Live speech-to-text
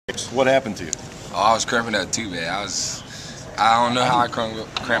What happened to you? Oh, I was cramping up too bad. I don't know how I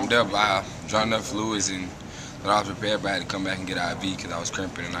cramped up. I drank enough fluids and when I was prepared, but I had to come back and get an IV because I was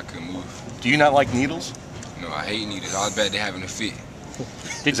cramping and I couldn't move. Do you not like needles? No, I hate needles. I was bad at having a fit.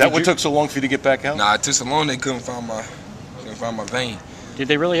 Is that what took so long for you to get back out? Nah, it took so long they couldn't find my vein. Did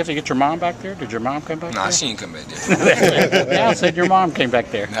they really have to get your mom back there? Did your mom come back there? Nah, she ain't come back there. Al said your mom came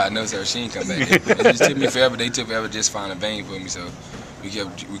back there. Nah, no sir, she ain't come back there. It just took me forever. They took forever to just find a vein for me, so we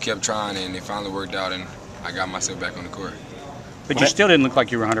kept trying and it finally worked out and I got myself back on the court. But you still didn't look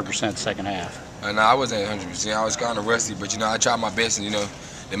like you were 100% second half. No, I wasn't 100%. I was kind of rusty, but I tried my best and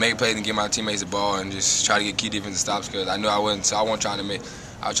to make plays and give my teammates the ball and just try to get key defensive stops because I knew I wasn't. So I wasn't trying to make.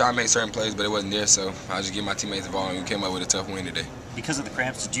 I was trying to make certain plays, but it wasn't there. So I was just give my teammates the ball and we came up with a tough win today. Because of the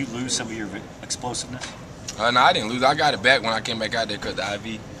cramps, did you lose some of your explosiveness? No, I didn't lose. I got it back when I came back out there because the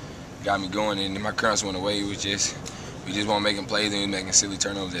IV got me going and my cramps went away. We just weren't making plays and we were making silly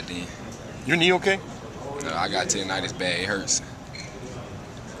turnovers at the end. Your knee okay? No, I got tendonitis bad. It hurts.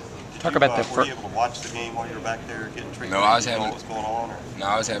 Talk about that. Were you able to watch the game while you were back there getting treatment? No, I was having. What was going on? No,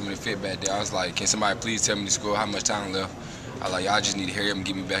 I was having a fit back there. I was like, can somebody please tell me to score? How much time left? I was like, y'all just need to hurry up and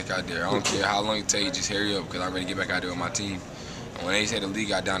get me back out there. I don't care how long it takes, just hurry up because I'm ready to get back out there with my team. And when they said the league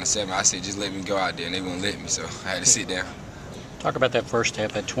got down to 7, I said just let me go out there, and they wouldn't let me, so I had to sit down. Talk about that first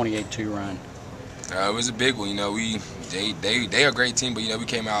half, that 28-2 run. It was a big one. They are a great team, but we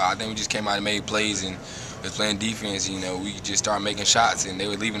came out. I think we just came out and made plays and was playing defense. We just started making shots and they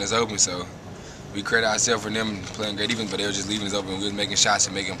were leaving us open. So we credit ourselves for them playing great defense, but they were just leaving us open. We was making shots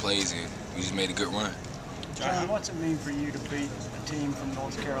and making plays, and we just made a good run. John, what's it mean for you to beat a team from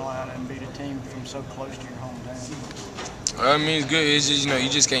North Carolina and beat a team from so close to your hometown? I mean, it's good. It's just you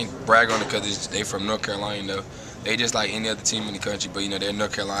just can't brag on it because they from North Carolina. They just like any other team in the country, but they're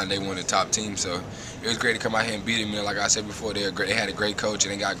North Carolina. They one of the top teams, so it was great to come out here and beat them. Like I said before, they had a great coach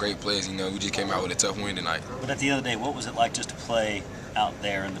and they got great players. We just came out with a tough win tonight. But at the end of the day, what was it like just to play out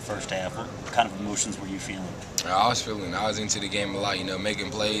there in the first half? What kind of emotions were you feeling? I was into the game a lot.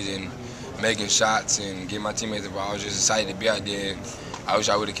 Making plays and making shots and getting my teammates involved. I was just excited to be out there. I wish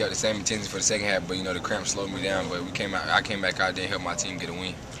I would have kept the same intensity for the second half, but the cramps slowed me down. But I came back out there and helped my team get a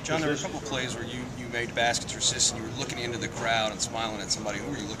win. John, there were a couple of plays where you made baskets or assists and you were looking into the crowd and smiling at somebody.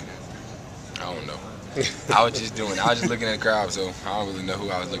 Who were you looking at? I don't know. I was just looking at the crowd, so I don't really know who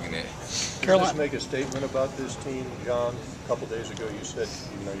I was looking at. Did you just make a statement about this team, John? A couple days ago you said,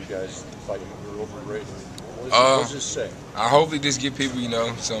 you guys fighting were overrated. What does this say? I hopefully just give people,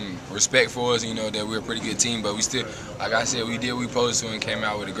 some respect for us, that we're a pretty good team, but we still, like I said, we did what we supposed to and came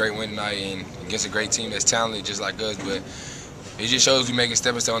out with a great win tonight and against a great team that's talented just like us, but it just shows we making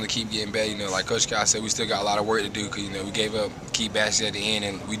stepping stones to keep getting better. Like Coach Kyle said, we still got a lot of work to do because we gave up key baskets at the end,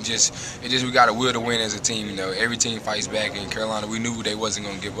 and we got a will to win as a team. Every team fights back. In Carolina, we knew they wasn't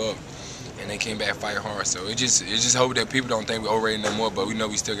gonna give up, and they came back fighting hard. So it just hope that people don't think we're overrated no more, but we know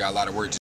we still got a lot of work to do.